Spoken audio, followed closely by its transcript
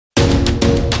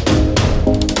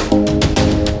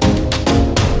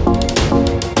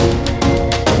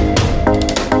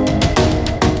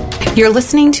You're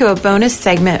listening to a bonus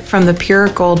segment from the Pure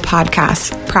Gold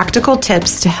podcast, practical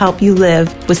tips to help you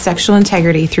live with sexual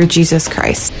integrity through Jesus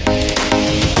Christ.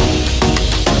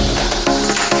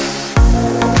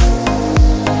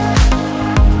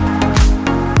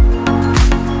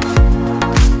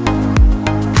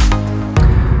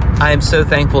 I am so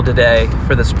thankful today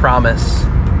for this promise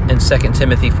in 2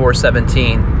 Timothy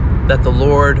 4:17 that the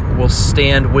Lord will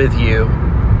stand with you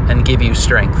and give you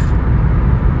strength.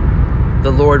 The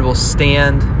Lord will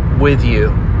stand with you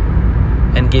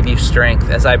and give you strength.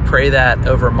 As I pray that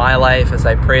over my life, as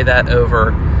I pray that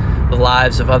over the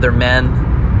lives of other men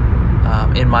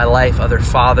in my life, other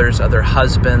fathers, other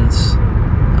husbands,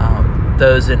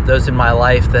 those in my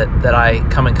life that I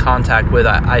come in contact with,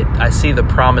 I see the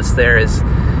promise there is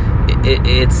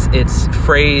it's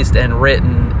phrased and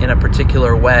written in a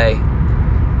particular way.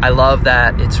 I love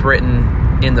that it's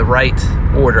written in the right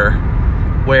order,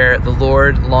 where the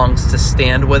Lord longs to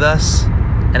stand with us,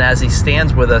 and as He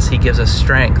stands with us, He gives us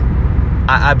strength.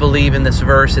 I believe in this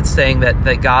verse it's saying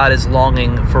that God is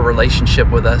longing for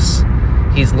relationship with us.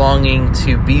 He's longing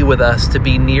to be with us, to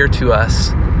be near to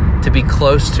us, to be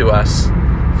close to us,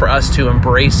 for us to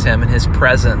embrace Him in His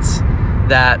presence,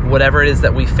 that whatever it is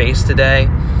that we face today,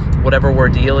 whatever we're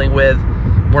dealing with,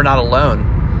 we're not alone.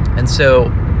 And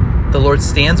so the Lord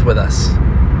stands with us.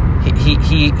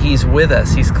 He's with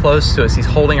us. He's close to us. He's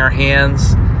holding our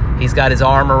hands. He's got His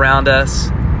arm around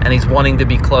us, and He's wanting to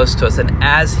be close to us. And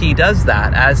as He does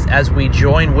that, as we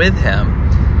join with Him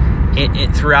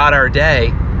throughout our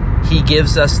day, He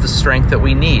gives us the strength that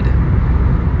we need.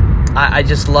 I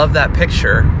just love that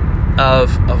picture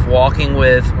of walking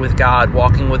with God,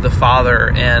 walking with the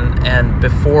Father, and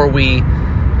before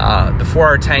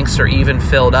our tanks are even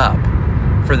filled up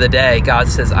for the day, God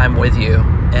says, "I'm with you."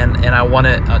 And I want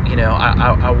to,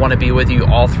 I want to be with you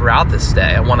all throughout this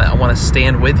day. I want to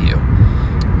stand with you.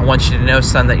 I want you to know,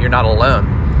 son, that you're not alone.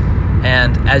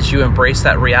 And as you embrace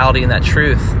that reality and that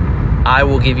truth, I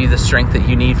will give you the strength that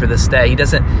you need for this day.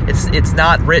 It's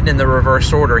not written in the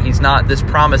reverse order. This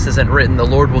promise isn't written, the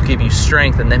Lord will give you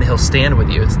strength and then He'll stand with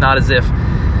you. It's not as if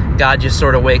God just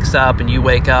sort of wakes up and you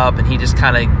wake up and He just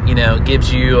kind of,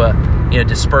 gives you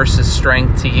disperses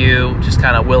strength to you, just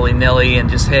kind of willy-nilly, and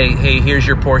just, hey, here's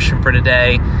your portion for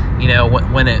today.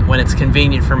 When it's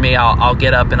convenient for me, I'll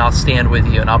get up and I'll stand with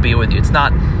you and I'll be with you. It's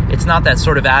not that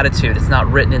sort of attitude. It's not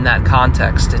written in that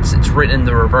context. It's written in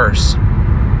the reverse.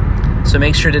 So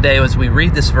make sure today, as we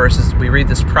read this verse, as we read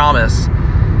this promise,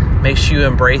 make sure you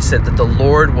embrace it, that the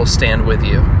Lord will stand with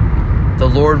you. The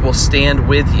Lord will stand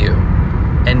with you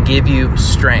and give you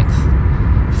strength.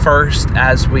 First,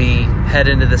 as we head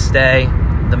into this day,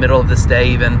 the middle of this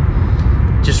day even,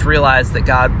 just realize that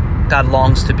God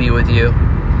longs to be with you.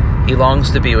 He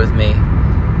longs to be with me.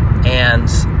 And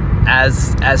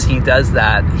as He does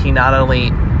that, He not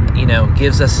only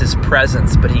gives us His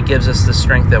presence, but He gives us the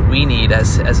strength that we need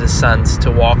as His sons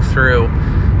to walk through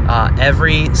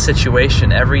every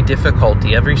situation, every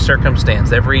difficulty, every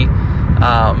circumstance, every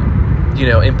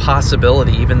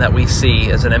impossibility, even that we see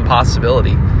as an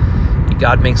impossibility.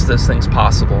 God makes those things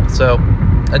possible. So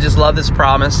I just love this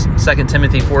promise, 2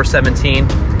 Timothy 4:17,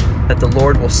 that the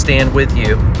Lord will stand with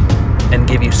you and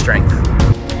give you strength.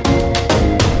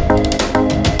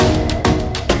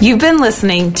 You've been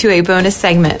listening to a bonus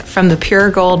segment from the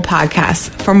Pure Gold podcast.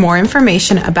 For more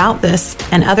information about this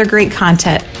and other great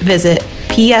content, visit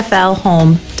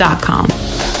pflhome.com.